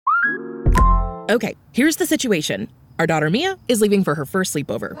Okay, here's the situation. Our daughter Mia is leaving for her first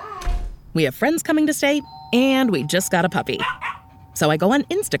sleepover. We have friends coming to stay, and we just got a puppy. So I go on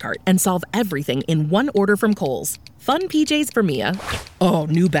Instacart and solve everything in one order from Kohl's. Fun PJs for Mia. Oh,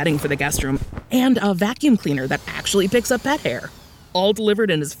 new bedding for the guest room. And a vacuum cleaner that actually picks up pet hair. All delivered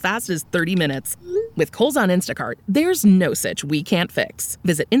in as fast as 30 minutes. With Kohl's on Instacart, there's no such we can't fix.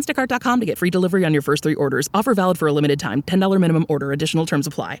 Visit instacart.com to get free delivery on your first 3 orders. Offer valid for a limited time. $10 minimum order. Additional terms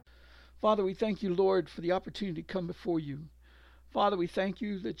apply. Father, we thank you, Lord, for the opportunity to come before you. Father, we thank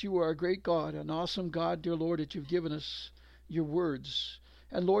you that you are a great God, an awesome God, dear Lord, that you've given us your words.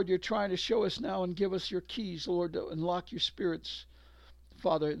 And Lord, you're trying to show us now and give us your keys, Lord, to unlock your spirits.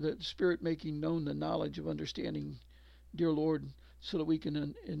 Father, the Spirit making known the knowledge of understanding, dear Lord, so that we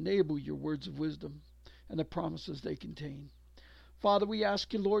can enable your words of wisdom and the promises they contain. Father, we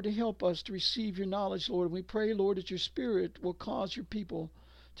ask you, Lord, to help us to receive your knowledge, Lord. And we pray, Lord, that your Spirit will cause your people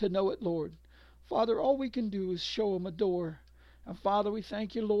to know it, Lord. Father, all we can do is show them a door. And Father, we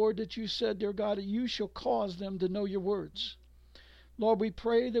thank you, Lord, that you said, dear God, that you shall cause them to know your words. Lord, we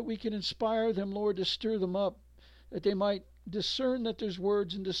pray that we can inspire them, Lord, to stir them up, that they might discern that there's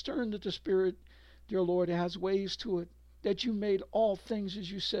words and discern that the Spirit, dear Lord, has ways to it, that you made all things, as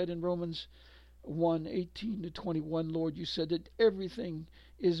you said in Romans 1:18-21, Lord. You said that everything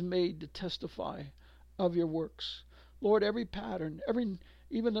is made to testify of your works. Lord, every pattern,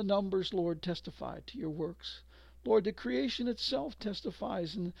 even the numbers, Lord, testify to your works. Lord, the creation itself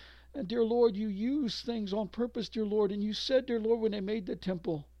testifies. And dear Lord, you use things on purpose, dear Lord. And you said, dear Lord, when they made the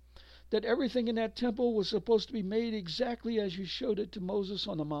temple, that everything in that temple was supposed to be made exactly as you showed it to Moses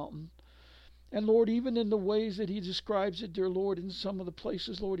on the mountain. And Lord, even in the ways that he describes it, dear Lord, in some of the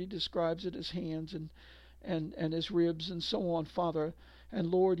places, Lord, he describes it as hands and his ribs and so on, Father. And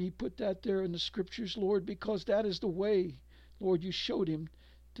Lord, he put that there in the scriptures, Lord, because that is the way, Lord, you showed him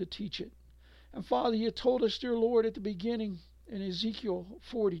to teach it. And Father, you told us, dear Lord, at the beginning in Ezekiel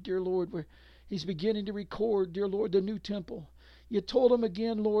 40, dear Lord, where he's beginning to record, dear Lord, the new temple. You told him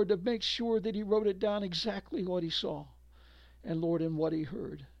again, Lord, to make sure that he wrote it down exactly what he saw and, Lord, and what he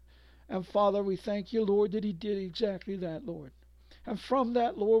heard. And Father, we thank you, Lord, that he did exactly that, Lord. And from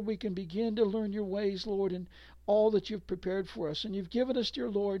that, Lord, we can begin to learn your ways, Lord, and all that you've prepared for us. And you've given us, dear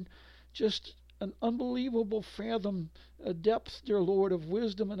Lord, just an unbelievable fathom, a depth, dear Lord, of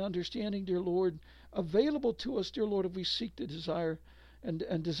wisdom and understanding, dear Lord, available to us, dear Lord, if we seek to desire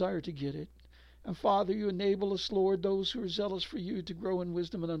and desire to get it. And Father, you enable us, Lord, those who are zealous for you, to grow in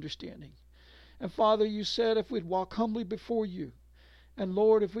wisdom and understanding. And Father, you said if we'd walk humbly before you, and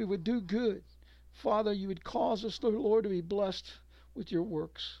Lord, if we would do good, Father, you would cause us, Lord, to be blessed with your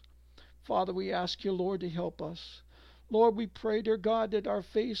works. Father, we ask you, Lord, to help us. Lord, we pray, dear God, that our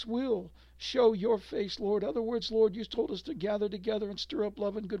face will show your face, Lord. In other words, Lord, you told us to gather together and stir up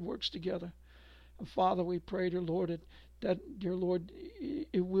love and good works together. And Father, we pray, dear Lord, that dear Lord,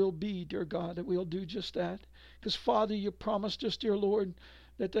 it will be, dear God, that we'll do just that. Because, Father, you promised us, dear Lord,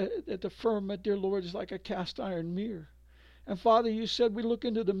 that the firmament, dear Lord, is like a cast iron mirror. And Father, you said we look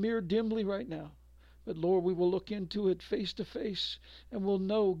into the mirror dimly right now. But Lord, we will look into it face to face, and we'll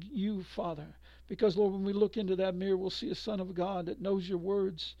know you, Father. Because, Lord, when we look into that mirror, we'll see a Son of God that knows your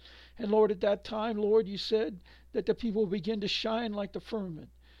words. And, Lord, at that time, Lord, you said that the people will begin to shine like the firmament.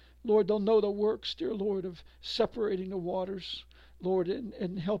 Lord, they'll know the works, dear Lord, of separating the waters, Lord,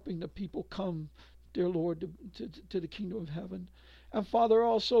 and helping the people come, dear Lord, to the kingdom of heaven. And Father,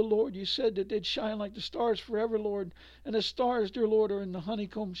 also, Lord, you said that they'd shine like the stars forever, Lord. And the stars, dear Lord, are in the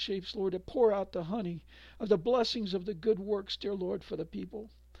honeycomb shapes, Lord, that pour out the honey of the blessings of the good works, dear Lord, for the people.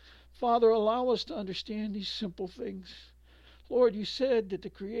 Father, allow us to understand these simple things. Lord, you said that the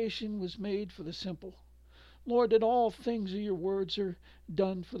creation was made for the simple. Lord, that all things of your words are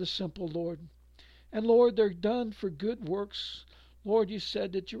done for the simple, Lord. And Lord, they're done for good works. Lord, you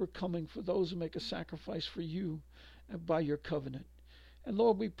said that you were coming for those who make a sacrifice for you and by your covenant. And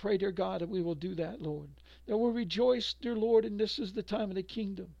Lord, we pray, dear God, that we will do that, Lord. That we'll rejoice, dear Lord, and this is the time of the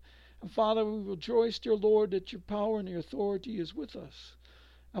kingdom. And Father, we rejoice, dear Lord, that your power and your authority is with us.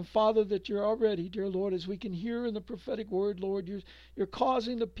 And Father, that you're already, dear Lord, as we can hear in the prophetic word, Lord, you're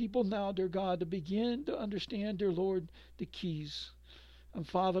causing the people now, dear God, to begin to understand, dear Lord, the keys. And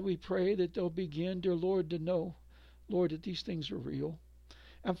Father, we pray that they'll begin, dear Lord, to know, Lord, that these things are real.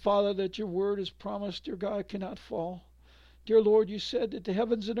 And Father, that your word is promised, dear God, cannot fall. Dear Lord, you said that the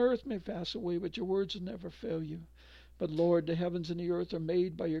heavens and earth may pass away, but your words will never fail you. But Lord, the heavens and the earth are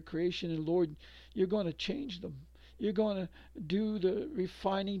made by your creation, and Lord, you're going to change them. You're going to do the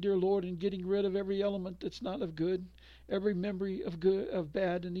refining, dear Lord, and getting rid of every element that's not of good. Every memory of good, of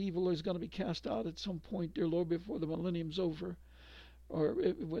bad and evil is going to be cast out at some point, dear Lord, before the millennium's over.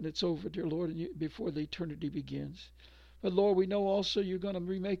 when it's over, dear Lord, and before the eternity begins. But Lord, we know also you're going to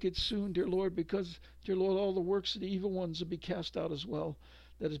remake it soon, dear Lord, because, dear Lord, all the works of the evil ones will be cast out as well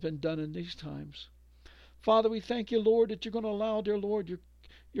that has been done in these times. Father, we thank you, Lord, that you're going to allow, dear Lord,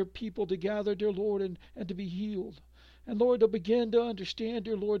 your people to gather, dear Lord, and to be healed. And Lord, they'll begin to understand,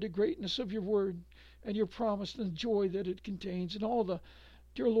 dear Lord, the greatness of your word and your promise and the joy that it contains and all the,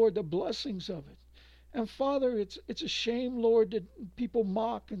 dear Lord, the blessings of it. And Father, it's a shame, Lord, that people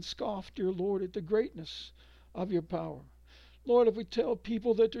mock and scoff, dear Lord, at the greatness of your power. Lord, if we tell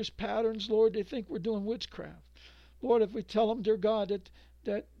people that there's patterns, Lord, they think we're doing witchcraft. Lord, if we tell them, dear God,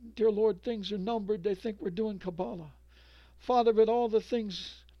 that dear Lord, things are numbered, they think we're doing Kabbalah. Father, but all the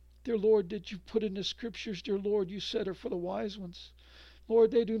things, dear Lord, that you put in the scriptures, dear Lord, you said are for the wise ones.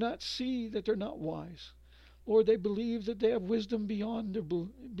 Lord, they do not see that they're not wise. Lord, they believe that they have wisdom beyond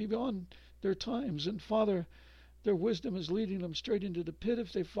their times. And Father, their wisdom is leading them straight into the pit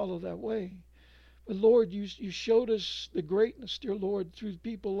if they follow that way. But Lord, you showed us the greatness, dear Lord, through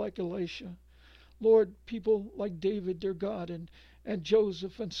people like Elisha. Lord, people like David, dear God, and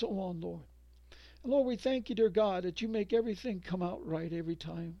Joseph and so on, Lord. And Lord, we thank you, dear God, that you make everything come out right every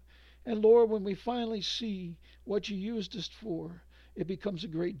time. And Lord, when we finally see what you used us for, it becomes a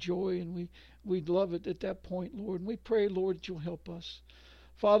great joy, and we love it at that point, Lord. And we pray, Lord, that you'll help us.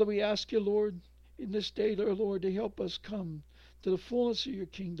 Father, we ask you, Lord, in this day, dear Lord, to help us come to the fullness of your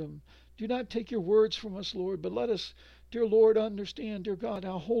kingdom. Do not take your words from us, Lord, but let us, dear Lord, understand, dear God,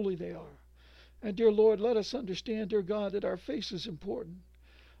 how holy they are. And dear Lord, let us understand, dear God, that our faith is important.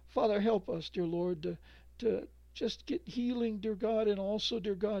 Father, help us, dear Lord, to just get healing, dear God, and also,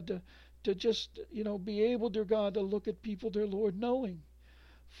 dear God, to just, be able, dear God, to look at people, dear Lord, knowing,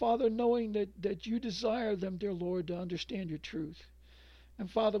 Father, knowing that you desire them, dear Lord, to understand your truth. And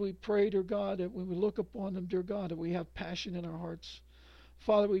Father, we pray, dear God, that when we look upon them, dear God, that we have passion in our hearts.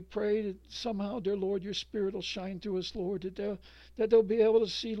 Father, we pray that somehow, dear Lord, your Spirit will shine through us, Lord, that they'll be able to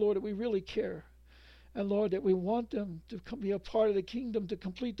see, Lord, that we really care. And Lord, that we want them to be a part of the kingdom, to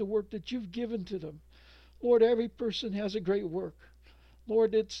complete the work that you've given to them. Lord, every person has a great work.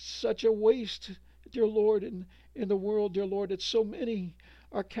 Lord, it's such a waste, dear Lord, in the world, dear Lord, that so many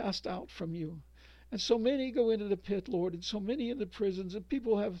are cast out from you. And so many go into the pit, Lord, and so many in the prisons, and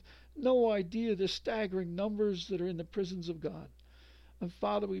people have no idea the staggering numbers that are in the prisons of God. And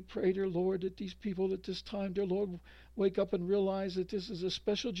Father, we pray, dear Lord, that these people at this time, dear Lord, wake up and realize that this is a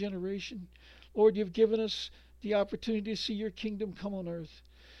special generation. Lord, you've given us the opportunity to see your kingdom come on earth.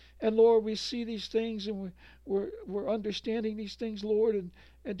 And Lord, we see these things and we're understanding these things, Lord,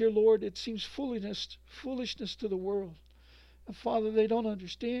 and dear Lord, it seems foolishness to the world. And Father, they don't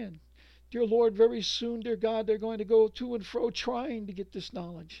understand. Dear Lord, very soon, dear God, they're going to go to and fro trying to get this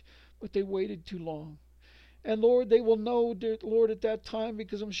knowledge, but they waited too long. And Lord, they will know, dear Lord, at that time,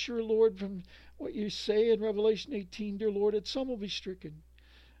 because I'm sure, Lord, from what you say in Revelation 18, dear Lord, that some will be stricken.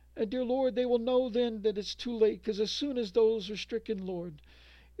 And dear Lord, they will know then that it's too late, because as soon as those are stricken, Lord,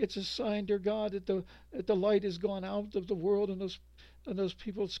 it's a sign, dear God, that the light has gone out of the world, and those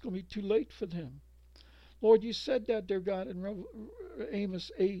people, it's going to be too late for them. Lord, you said that, dear God, in Amos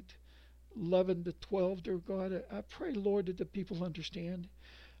 8:11-12, dear God. I pray, Lord, that the people understand.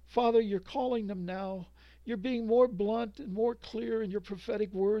 Father, you're calling them now. You're being more blunt and more clear in your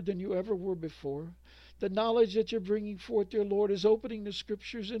prophetic word than you ever were before. The knowledge that you're bringing forth, dear Lord, is opening the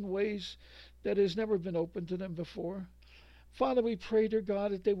scriptures in ways that has never been opened to them before. Father, we pray, dear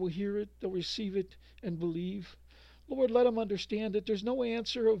God, that they will hear it, they'll receive it, and believe. Lord, let them understand that there's no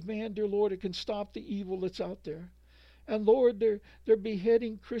answer of man, dear Lord, that can stop the evil that's out there. And Lord, they're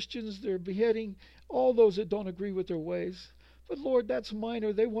beheading Christians, they're beheading all those that don't agree with their ways. But Lord, that's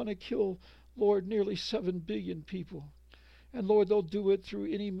minor. They want to kill, Lord, nearly 7 billion people. And Lord, they'll do it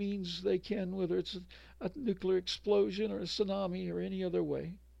through any means they can, whether it's a nuclear explosion or a tsunami or any other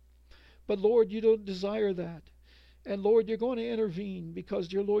way. But Lord, you don't desire that. And Lord, you're going to intervene because,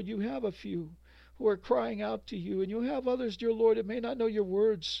 dear Lord, you have a few who are crying out to you. And you have others, dear Lord, that may not know your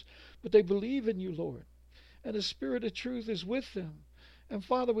words, but they believe in you, Lord. And the Spirit of truth is with them. And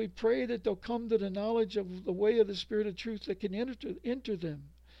Father, we pray that they'll come to the knowledge of the way of the Spirit of truth that can enter them.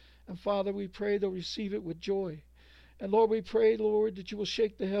 And Father, we pray they'll receive it with joy. And Lord, we pray, Lord, that you will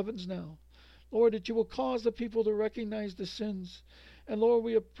shake the heavens now. Lord, that you will cause the people to recognize the sins. And Lord,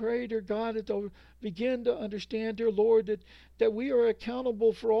 we pray, dear God, that they'll begin to understand, dear Lord, that we are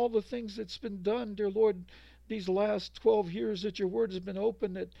accountable for all the things that's been done, dear Lord, these last 12 years that your word has been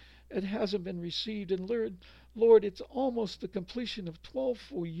open, that it hasn't been received. And Lord, it's almost the completion of 12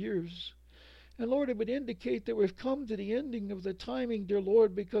 full years. And Lord, it would indicate that we've come to the ending of the timing, dear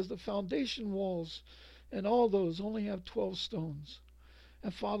Lord, because the foundation walls and all those only have 12 stones.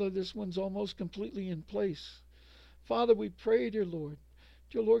 And Father, this one's almost completely in place. Father, we pray, dear Lord,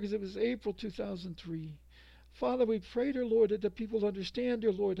 because it was April 2003. Father, we pray, dear Lord, that the people understand,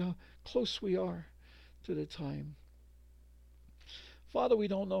 dear Lord, how close we are to the time. Father, we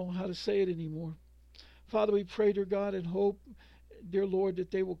don't know how to say it anymore. Father, we pray, dear God, and hope, dear Lord,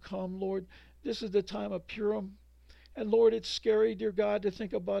 that they will come, Lord. This is the time of Purim. And Lord, it's scary, dear God, to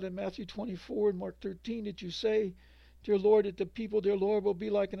think about in Matthew 24 and Mark 13 that you say, dear Lord, that the people, dear Lord, will be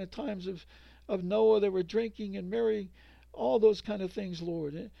like in the times of Noah. They were drinking and marrying, all those kind of things,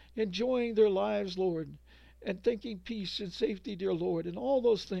 Lord, enjoying their lives, Lord, and thinking peace and safety, dear Lord, and all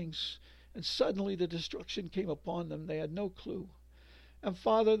those things. And suddenly the destruction came upon them. They had no clue. And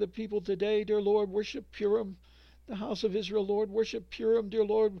Father, the people today, dear Lord, worship Purim. The house of Israel, Lord, worship Purim, dear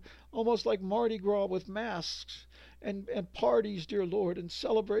Lord, almost like Mardi Gras with masks and parties, dear Lord, and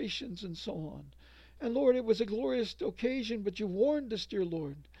celebrations and so on. And Lord, it was a glorious occasion, but you warned us, dear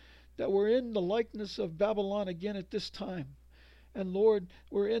Lord, that we're in the likeness of Babylon again at this time. And Lord,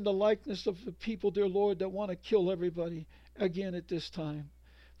 we're in the likeness of the people, dear Lord, that want to kill everybody again at this time.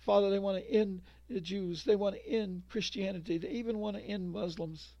 Father, they want to end the Jews. They want to end Christianity. They even want to end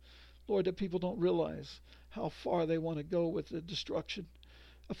Muslims. Lord, that people don't realize how far they want to go with the destruction.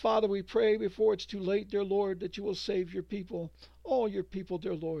 Father, we pray before it's too late, dear Lord, that you will save your people, all your people,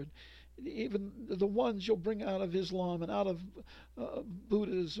 dear Lord, even the ones you'll bring out of Islam and out of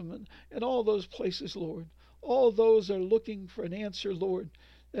Buddhism and all those places, Lord. All those are looking for an answer, Lord,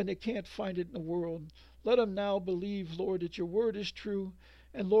 and they can't find it in the world. Let them now believe, Lord, that your word is true.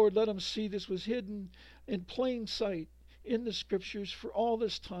 And Lord, let them see this was hidden in plain sight in the scriptures for all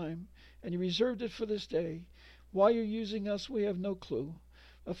this time, and you reserved it for this day. Why you're using us, we have no clue.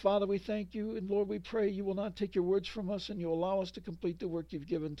 Father, we thank you, and Lord, we pray you will not take your words from us, and you'll allow us to complete the work you've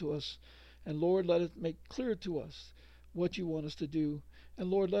given to us. And Lord, let it make clear to us what you want us to do.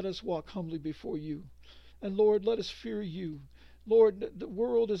 And Lord, let us walk humbly before you. And Lord, let us fear you. Lord, the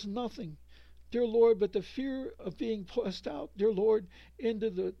world is nothing, dear Lord, but the fear of being pushed out, dear Lord,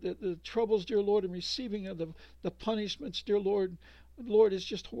 into the troubles, dear Lord, and receiving of the punishments, dear Lord. Lord, it's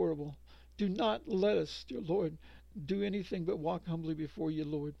just horrible. Do not let us, dear Lord, do anything but walk humbly before you,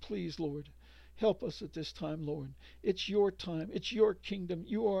 Lord. Please, Lord, help us at this time, Lord. It's your time. It's your kingdom.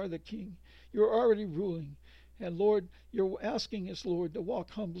 You are the king. You're already ruling. And Lord, you're asking us, Lord, to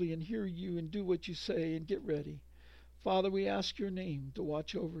walk humbly and hear you and do what you say and get ready. Father, we ask your name to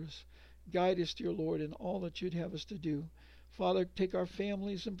watch over us. Guide us, dear Lord, in all that you'd have us to do. Father, take our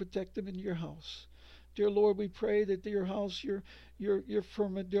families and protect them in your house. Dear Lord, we pray that your house, your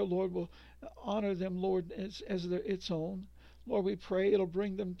firmament, dear Lord, will honor them, Lord, as its own. Lord, we pray it'll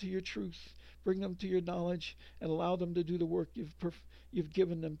bring them to your truth, bring them to your knowledge, and allow them to do the work you've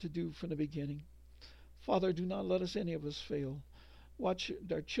given them to do from the beginning. Father, do not let us, any of us, fail. Watch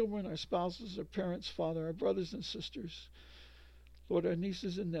our children, our spouses, our parents, Father, our brothers and sisters. Lord, our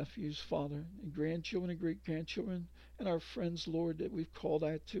nieces and nephews, Father, and grandchildren and great-grandchildren, and our friends, Lord, that we've called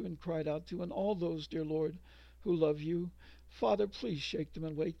out to and cried out to, and all those, dear Lord, who love you. Father, please shake them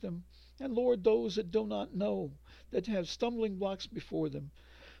and wake them. And Lord, those that do not know, that have stumbling blocks before them,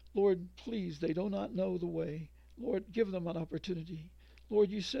 Lord, please, they do not know the way. Lord, give them an opportunity. Lord,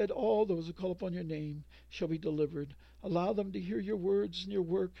 you said all those who call upon your name shall be delivered. Allow them to hear your words and your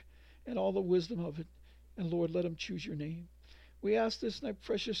work and all the wisdom of it. And Lord, let them choose your name. We ask this in thy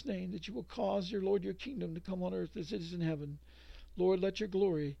precious name, that you will cause, your Lord, your kingdom to come on earth as it is in heaven. Lord, let your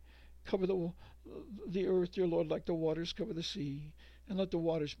glory cover the earth, dear Lord, like the waters cover the sea. And let the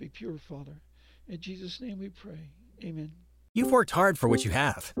waters be pure, Father. In Jesus' name we pray. Amen. You've worked hard for what you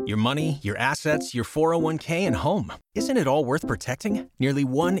have. Your money, your assets, your 401k, and home. Isn't it all worth protecting? Nearly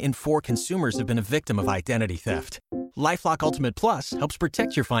 1 in 4 consumers have been a victim of identity theft. LifeLock Ultimate Plus helps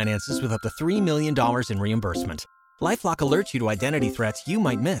protect your finances with up to $3 million in reimbursement. LifeLock alerts you to identity threats you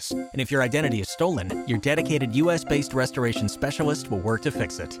might miss. And if your identity is stolen, your dedicated U.S.-based restoration specialist will work to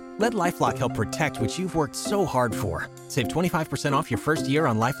fix it. Let LifeLock help protect what you've worked so hard for. Save 25% off your first year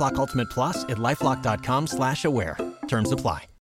on LifeLock Ultimate Plus at LifeLock.com/aware. Terms apply.